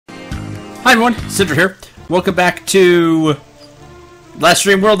Hi everyone, Cendril here. Welcome back to Last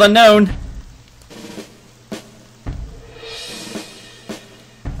Stream World Unknown.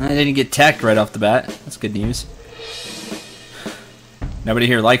 I didn't get attacked right off the bat. That's good news. Nobody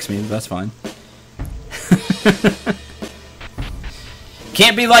here likes me, but that's fine.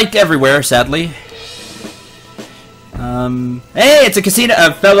 Can't be liked everywhere, sadly. Hey, it's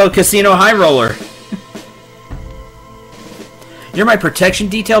a fellow casino high roller. You're my protection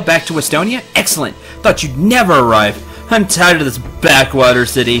detail back to Estonia? Excellent. Thought you'd never arrive. I'm tired of this backwater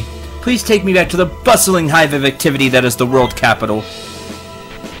city. Please take me back to the bustling hive of activity that is the world capital.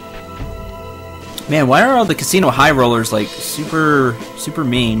 Man, why are all the casino high rollers like super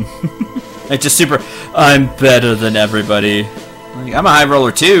mean? Like just super, I'm better than everybody. Like, I'm a high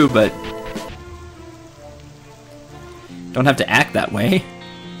roller too, but don't have to act that way.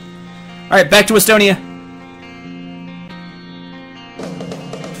 Alright, back to Estonia.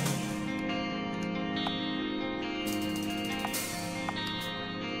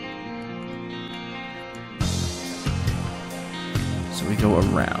 So we go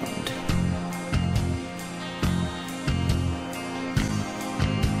around.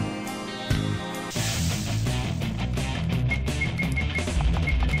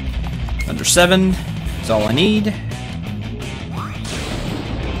 Under 7 is all I need.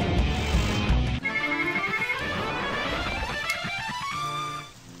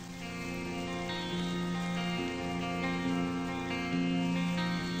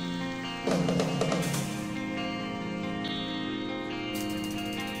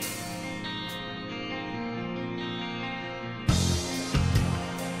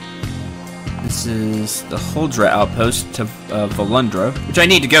 This is the Huldra outpost to Volundra, which I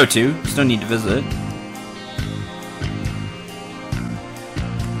need to go to. Still need to visit.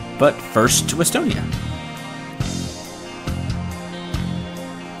 But first to Estonia.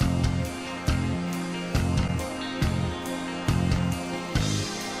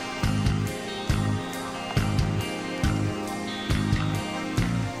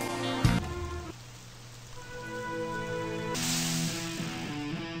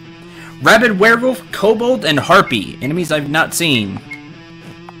 Rabid werewolf, kobold, and harpy. Enemies I've not seen.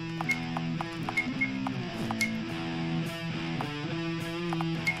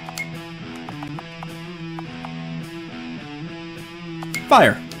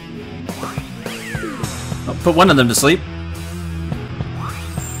 Fire. I'll put one of them to sleep.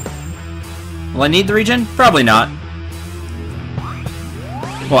 Will I need the regen? Probably not.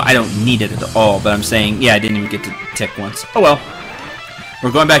 Well, I don't need it at all, but I'm saying, yeah, I didn't even get to tick once. Oh well.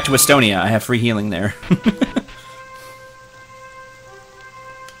 We're going back to Estonia. I have free healing there.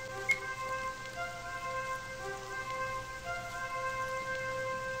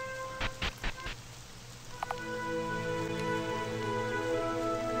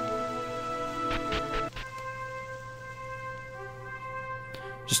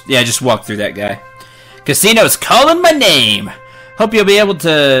 Just walk through that guy. Casino's calling my name. Hope you'll be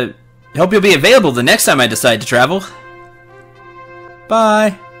available the next time I decide to travel.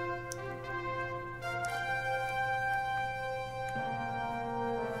 Bye.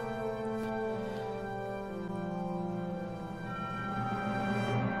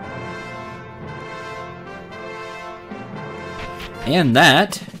 And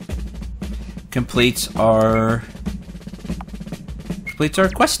that completes our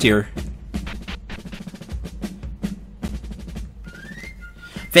quest here.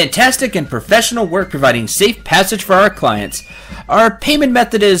 Fantastic and professional work providing safe passage for our clients. Our payment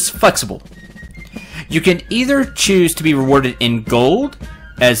method is flexible. You can either choose to be rewarded in gold,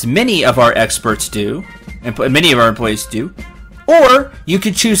 as many of our experts do, and many of our employees do, or you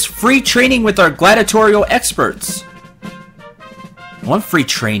can choose free training with our gladiatorial experts. I want free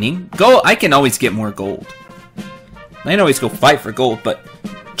training. I can always get more gold. I can always go fight for gold, but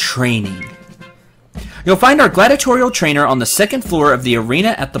training. You'll find our gladiatorial trainer on the second floor of the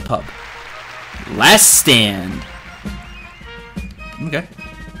arena at the pub. Last stand. Okay.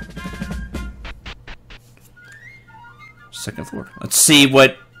 Second floor. Let's see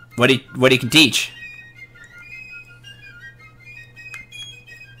what he can teach.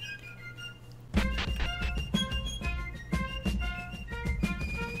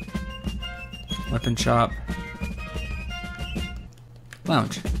 Weapon shop.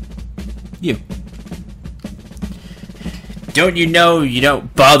 Lounge. You. Don't you know you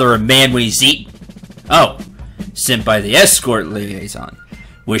don't bother a man when he's eating? Oh. Sent by the escort liaison.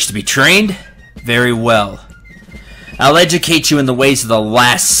 Wish to be trained? Very well. I'll educate you in the ways of the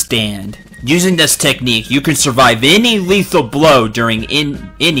last stand. Using this technique, you can survive any lethal blow during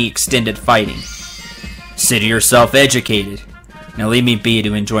any extended fighting. Consider yourself educated. Now leave me be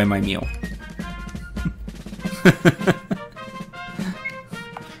to enjoy my meal.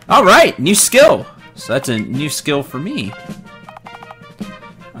 Alright, new skill. So that's a new skill for me.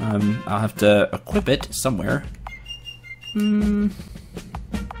 I'll have to equip it somewhere.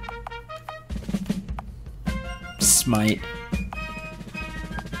 Smite.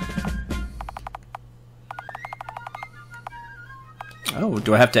 Oh,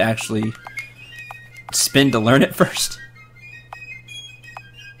 do I have to actually spin to learn it first?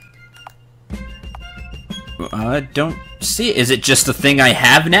 I don't see it. Is it just a thing I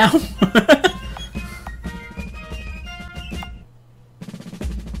have now?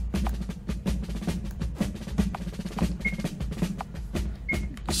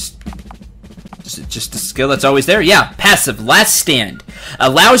 Is it just a skill that's always there? Yeah, passive, last stand.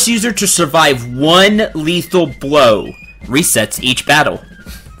 Allows user to survive one lethal blow. Resets each battle.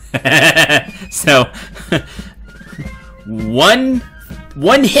 So, one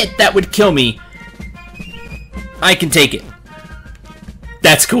hit that would kill me, I can take it.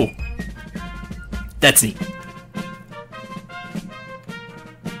 That's cool. That's neat.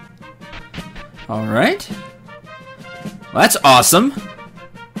 Alright. Well, that's awesome.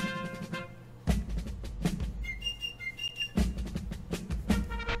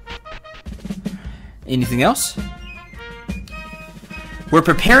 Anything else? We're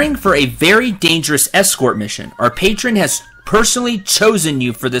preparing for a very dangerous escort mission. Our patron has personally chosen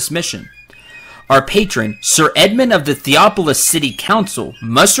you for this mission. Our patron, Sir Edmund of the Theopolis City Council,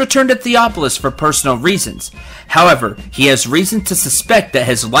 must return to Theopolis for personal reasons. However, he has reason to suspect that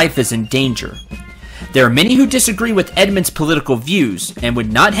his life is in danger. There are many who disagree with Edmund's political views and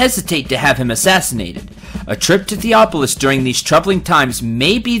would not hesitate to have him assassinated. A trip to Theopolis during these troubling times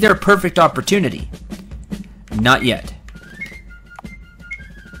may be their perfect opportunity. Not yet.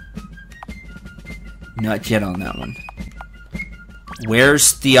 Not yet on that one.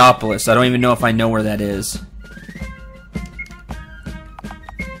 Where's Theopolis? I don't even know if I know where that is.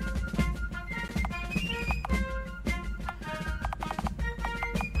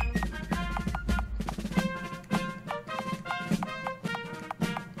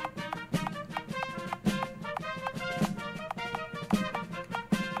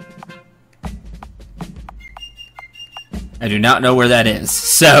 I do not know where that is.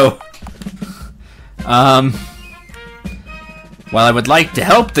 So, while I would like to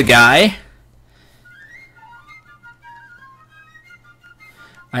help the guy,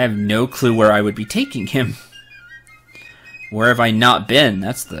 I have no clue where I would be taking him. Where have I not been?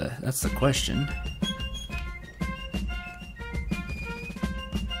 That's the question.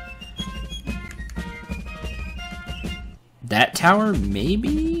 That tower,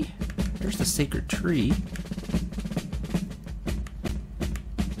 maybe? There's the sacred tree.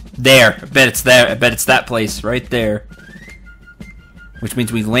 There. I bet it's there. I bet it's that place right there. Which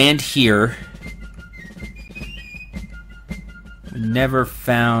means we land here. We never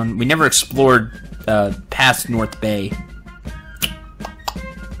explored past North Bay.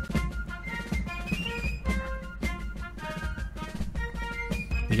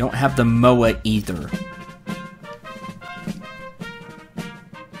 We don't have the MOA either.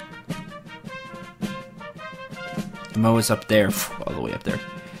 The MOA's up there, all the way up there.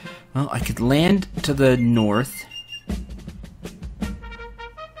 Well, I could land to the north.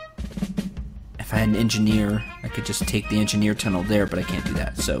 If I had an engineer, I could just take the engineer tunnel there, but I can't do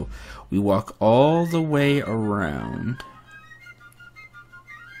that. So we walk all the way around.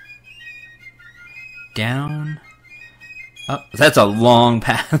 Down. Up. That's a long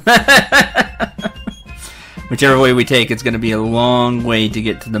path. Whichever way we take, it's going to be a long way to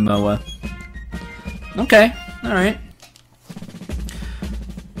get to the MOA. Okay. Alright.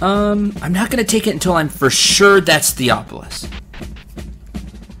 I'm not going to take it until I'm for sure that's Theopolis.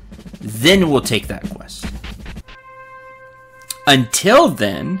 Then we'll take that quest. Until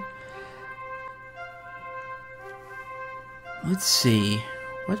then, let's see.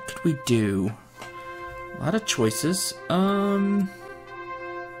 What could we do? A lot of choices.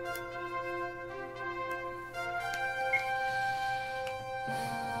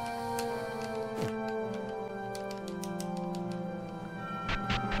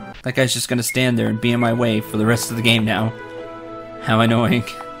 That guy's just gonna stand there and be in my way for the rest of the game now. How annoying.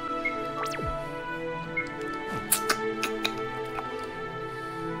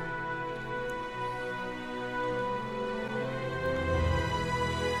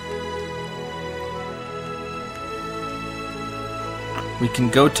 We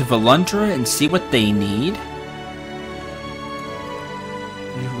can go to Valundra and see what they need.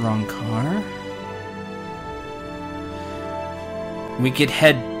 Wrong car. We can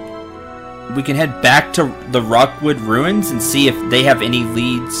head back to the Rockwood Ruins and see if they have any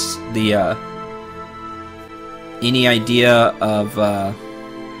leads. any idea of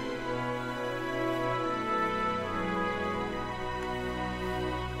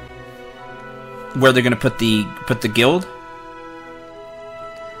where they're gonna put the guild?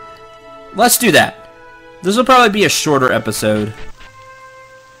 Let's do that. This will probably be a shorter episode.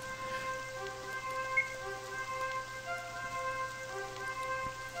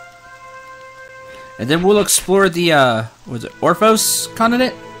 And then we'll explore the, was it Orphos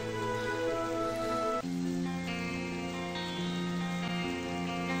continent?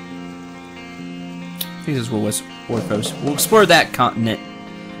 I think this was Orphos. We'll explore that continent,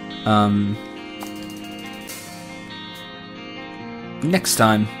 next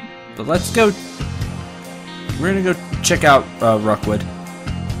time. But let's go, we're gonna go check out, Rookwood.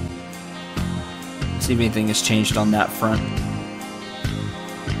 See if anything has changed on that front.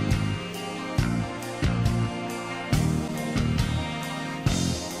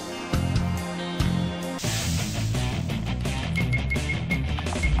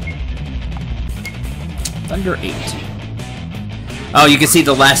 Thunder 8. Oh, you can see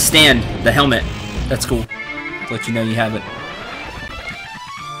the last stand, the helmet. That's cool. Let you know you have it.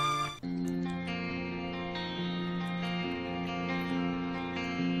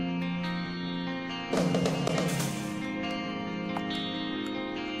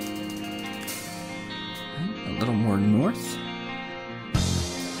 A little more north.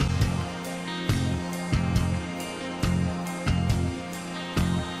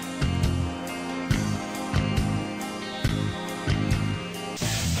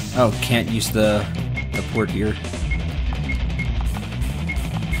 Oh, can't use the port here.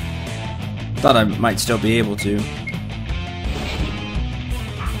 Thought I might still be able to.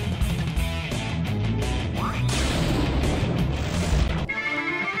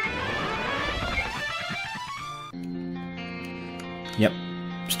 Yep,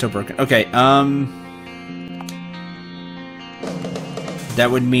 still broken. Okay, that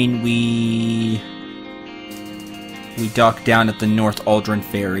would mean we dock down at the North Aldrin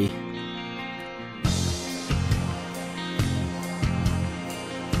Ferry.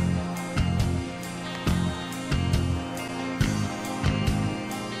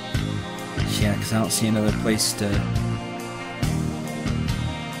 Yeah, because I don't see another place to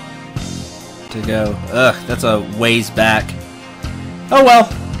go. Ugh, that's a ways back. Oh well.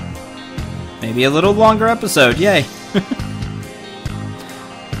 Maybe a little longer episode, yay.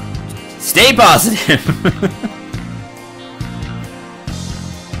 Stay positive!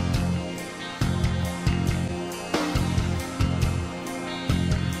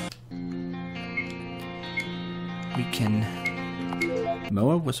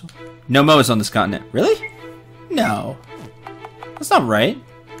 Moa whistle? No Moas on this continent. Really? No. That's not right.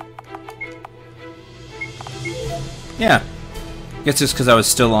 Yeah. I guess just because I was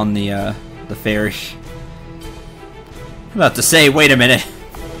still on the ferry. I'm about to say, wait a minute.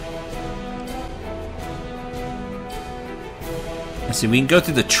 Let's see, we can go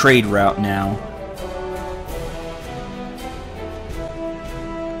through the trade route now.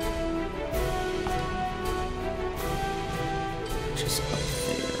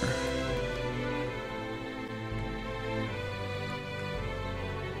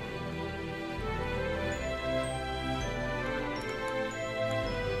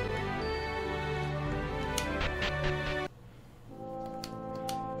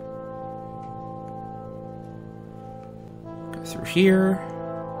 Through here.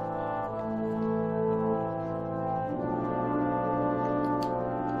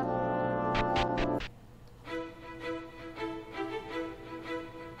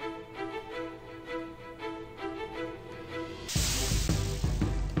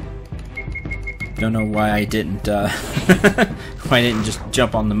 Don't know why I didn't why I didn't just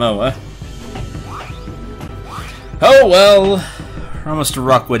jump on the Moa. Oh well, we're almost to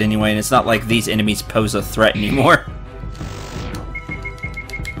Rookwood anyway, and it's not like these enemies pose a threat anymore.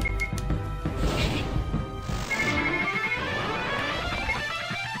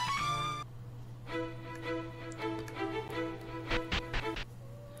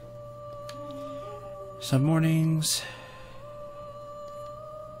 Some mornings.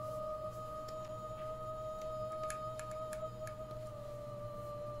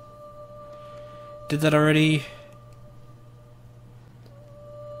 Did that already?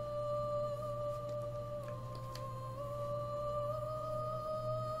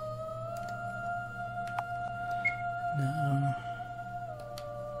 No.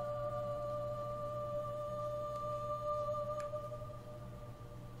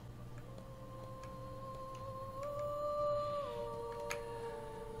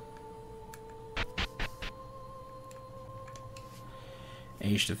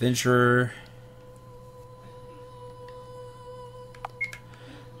 Aged Adventurer.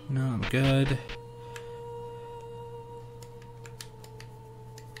 No, I'm good.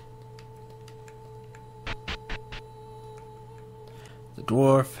 The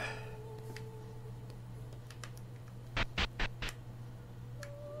dwarf.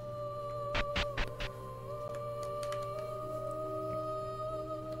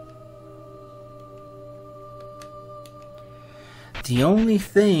 The only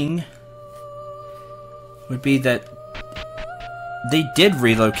thing would be that they did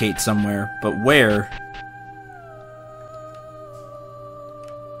relocate somewhere, but where?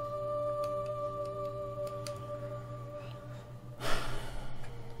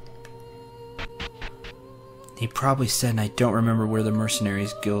 He probably said, and I don't remember where the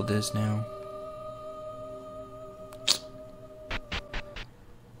Mercenaries Guild is now.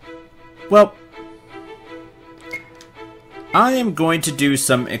 Well, I am going to do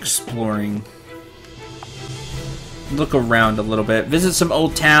some exploring. Look around a little bit. Visit some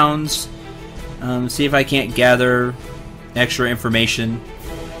old towns. See if I can't gather extra information.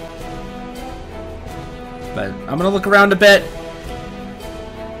 But I'm going to look around a bit.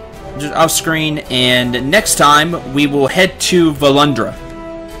 Just off screen. And next time, we will head to Valundra.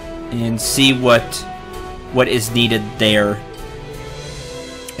 And see what is needed there.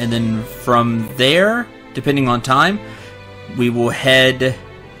 And then from there, depending on time, we will head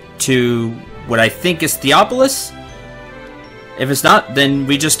to what I think is Theopolis. If it's not, then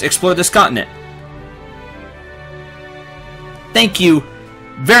we just explore this continent. Thank you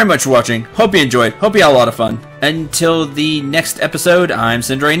very much for watching. Hope you enjoyed. Hope you had a lot of fun. Until the next episode, I'm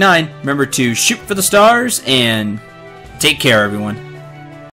Cendril. Remember to shoot for the stars and take care, everyone.